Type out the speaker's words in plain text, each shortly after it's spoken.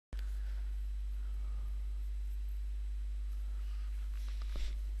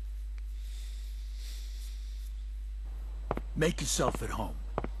Make yourself at home.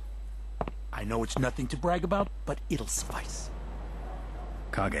 I know it's nothing to brag about, but it'll suffice.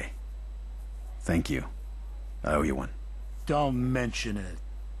 Kage. Thank you. I owe you one. Don't mention it.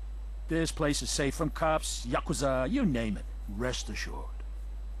 This place is safe from cops, Yakuza, you name it. Rest assured.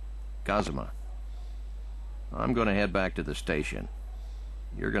 Kazuma, I'm gonna head back to the station.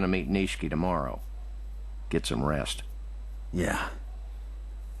 You're gonna meet Nishiki tomorrow. Get some rest. Yeah.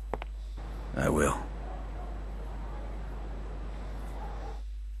 I will.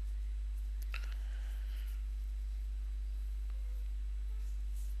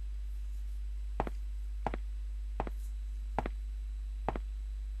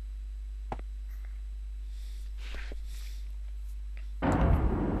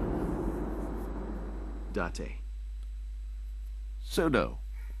 Date. Pseudo.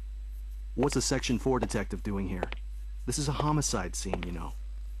 What's a Section 4 detective doing here? This is a homicide scene, you know.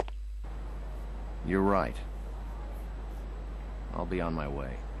 You're right. I'll be on my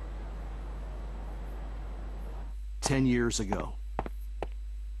way. 10 years ago,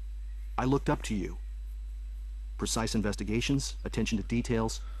 I looked up to you. Precise investigations, attention to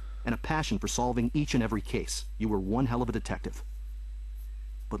details, and a passion for solving each and every case. You were one hell of a detective.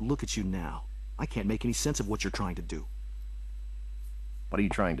 But look at you now. I can't make any sense of what you're trying to do. What are you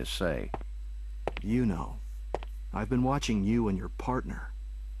trying to say? You know, I've been watching you and your partner.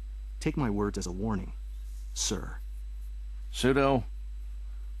 Take my words as a warning, sir. Pseudo,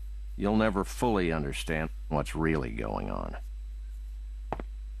 you'll never fully understand what's really going on.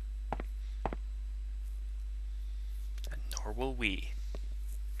 Nor will we.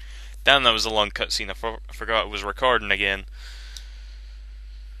 Damn, that was a long cutscene. I forgot it was recording again.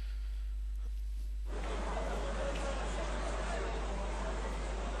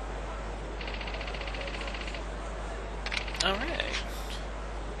 Alright.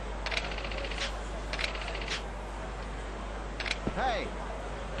 Hey!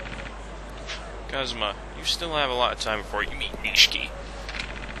 Kazuma, you still have a lot of time before you meet Nishiki.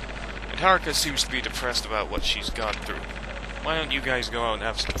 And Haruka seems to be depressed about what she's gone through. Why don't you guys go out and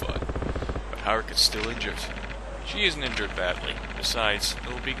have some fun? But Haruka's still injured. She isn't injured badly. Besides,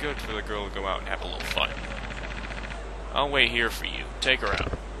 it'll be good for the girl to go out and have a little fun. I'll wait here for you. Take her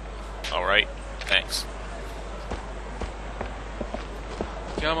out. Alright, thanks.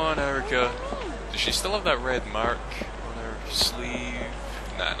 Come on, Haruka. Does she still have that red mark on her sleeve?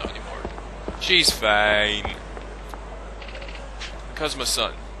 Nah, not anymore. She's fine.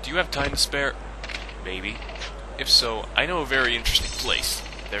 Kazuma-san, do you have time to spare? Maybe. If so, I know a very interesting place.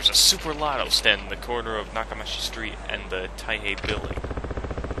 There's a super lotto stand in the corner of Nakamashi Street and the Taihei building.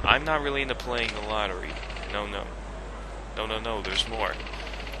 I'm not really into playing the lottery. No, there's more.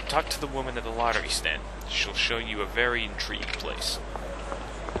 Talk to the woman at the lottery stand. She'll show you a very intriguing place.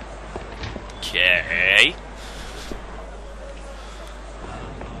 Okay.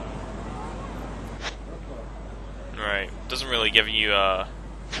 Right. Doesn't really give you doesn't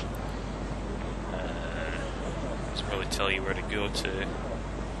really tell you where to go to.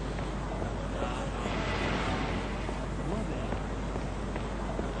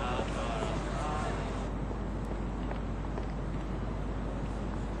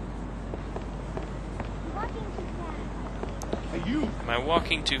 Am I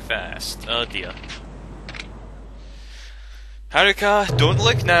walking too fast? Oh dear. Haruka, don't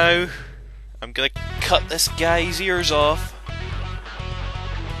look now. I'm gonna cut this guy's ears off.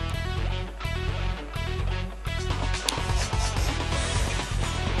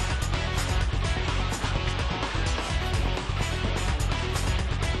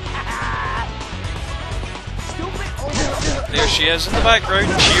 There she is in the background,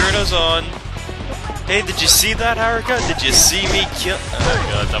 cheering us on. Hey, did you see that, Haruka? Did you see me kill? Oh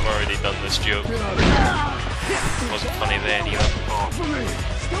god, I've already done this joke. It wasn't funny then either.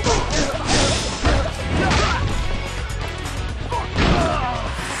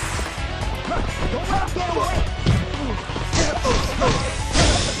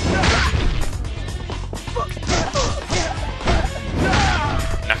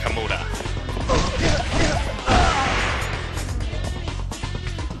 Nakamura.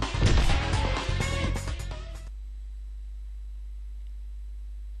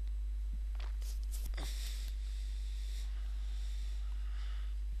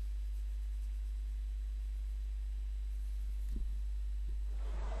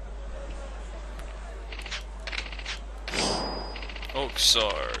 Oak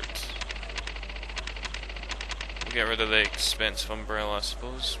sword. We'll get rid of the expensive umbrella, I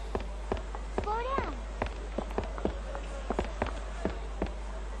suppose. Slow down.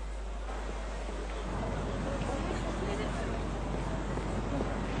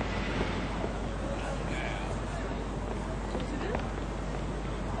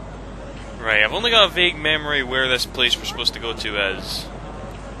 Right, I've only got a vague memory where this place we're supposed to go to is.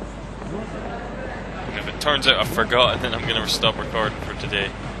 And if it turns out I've forgotten, then I'm going to stop recording for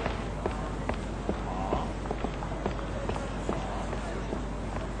today.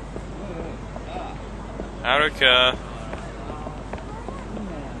 Haruka.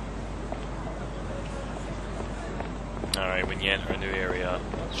 Alright, when you enter a new area,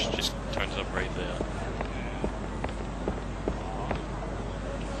 it just turns up right there.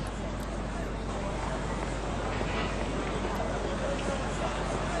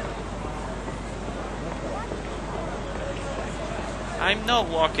 I'm not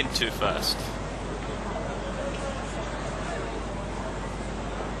walking too fast.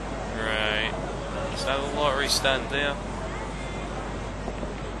 Right. Is that a lottery stand there?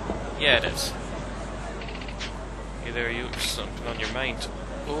 Yeah, it is. Hey there, you. Something on your mind.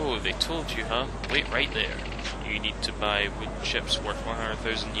 Oh, they told you, huh? Wait right there. You need to buy wood chips worth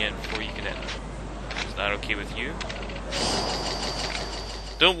 100,000 yen before you can enter. Is that okay with you?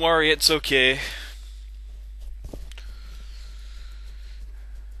 Don't worry, it's okay.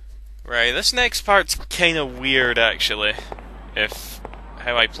 Right, this next part's kinda weird, actually. If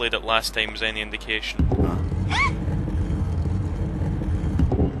how I played it last time was any indication.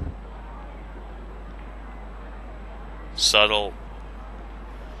 Subtle.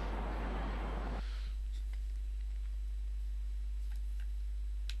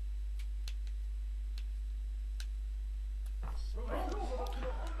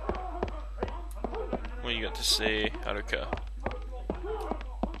 What do you got to say, Haruka?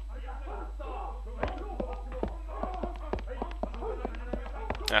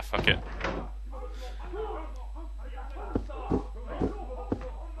 Ah, fuck it.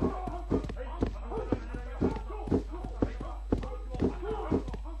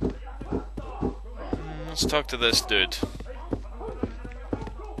 Let's talk to this dude.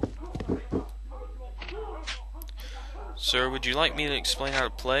 Sir, would you like me to explain how to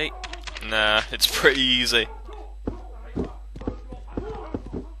play? Nah, it's pretty easy.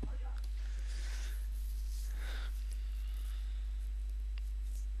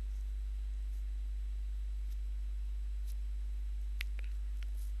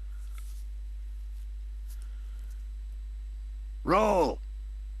 Roll.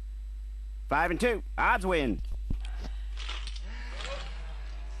 5 and 2. Odds win.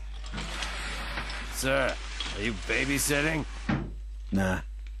 Sir, are you babysitting? Nah.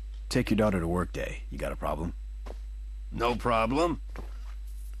 Take your daughter to work day. You got a problem? No problem.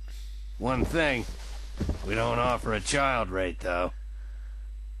 One thing, we don't offer a child rate, though.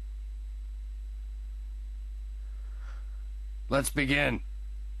 Let's begin.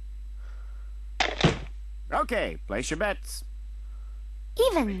 Okay, place your bets.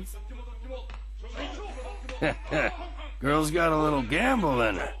 Evens. Girl's got a little gamble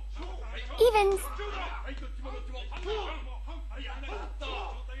in her. Evens.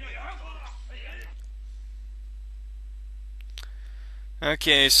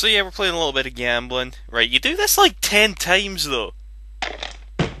 Okay, so yeah, we're playing a little bit of gambling. Right, you do this like 10 times though.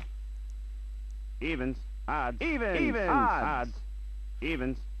 Evens. Odds. Evens. Odds.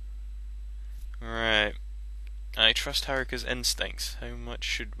 Evens. Right. I trust Haruka's instincts. How much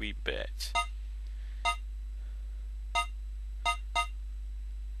should we bet?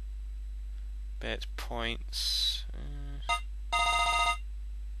 Bet points.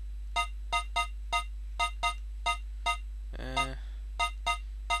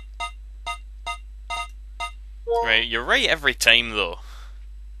 Right, you're right every time though.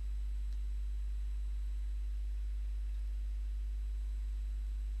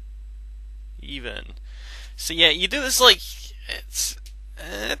 Even. So yeah, you do this like it's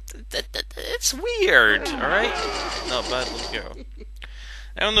weird, alright? Not bad, little girl.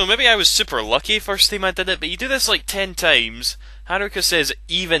 I don't know, maybe I was super lucky first time I did it, but you do this like 10 times. Haruka says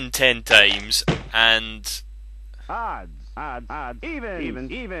even 10 times, and Odds.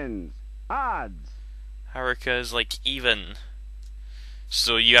 Evens. Odds. Haruka is like even.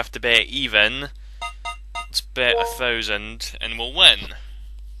 So you have to bet even. Let's bet 1,000 and we'll win.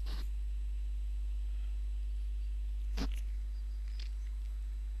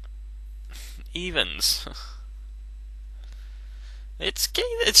 Evens. It's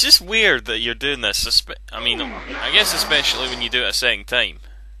just weird that you're doing this. I mean, I guess especially when you do it a second time.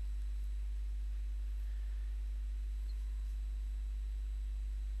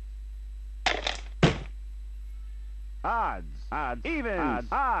 Odds.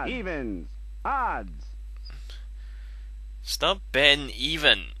 Evens. Odds. Stop betting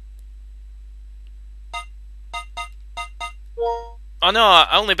even. Oh no,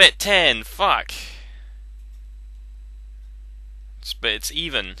 I only bet 10. Fuck. But it's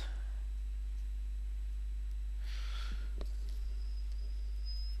even.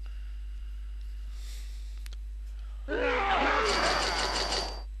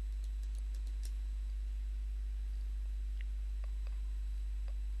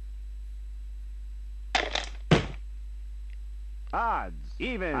 Odds.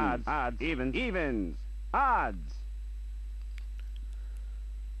 Evens. Odds. Odds. Evens. Evens. Odds.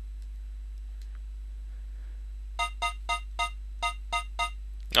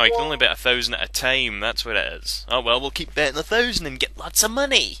 Oh, you can only bet 1,000 at a time, that's what it is. Oh well, we'll keep betting 1,000 and get lots of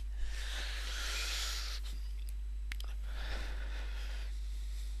money.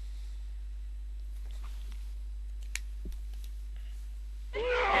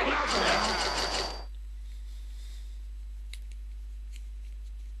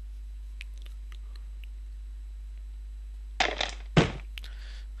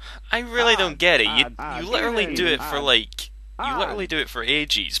 I really don't get it. You literally do it for like... You literally do it for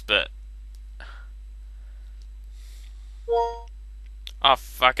ages, but... Oh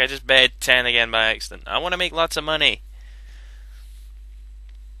fuck, I just bet 10 again by accident. I want to make lots of money.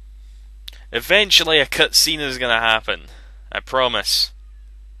 Eventually a cutscene is gonna happen. I promise.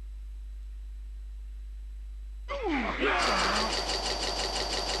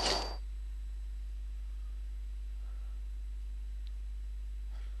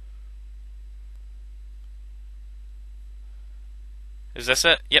 Is this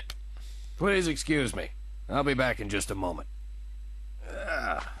it? Yep. Please excuse me. I'll be back in just a moment.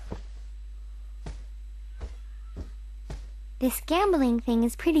 This gambling thing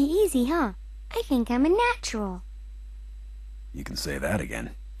is pretty easy, huh? I think I'm a natural. You can say that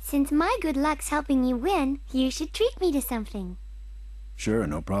again. Since my good luck's helping you win, you should treat me to something. Sure,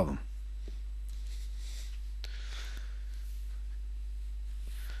 no problem.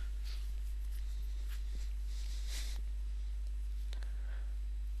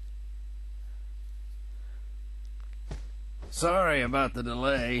 Sorry about the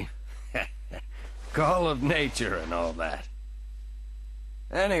delay. Call of nature and all that.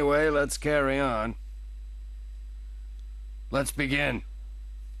 Anyway, let's carry on. Let's begin.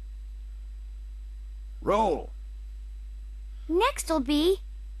 Roll. Next'll be...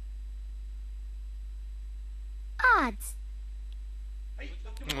 odds.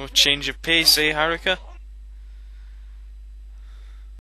 Oh, change of pace, eh, Haruka?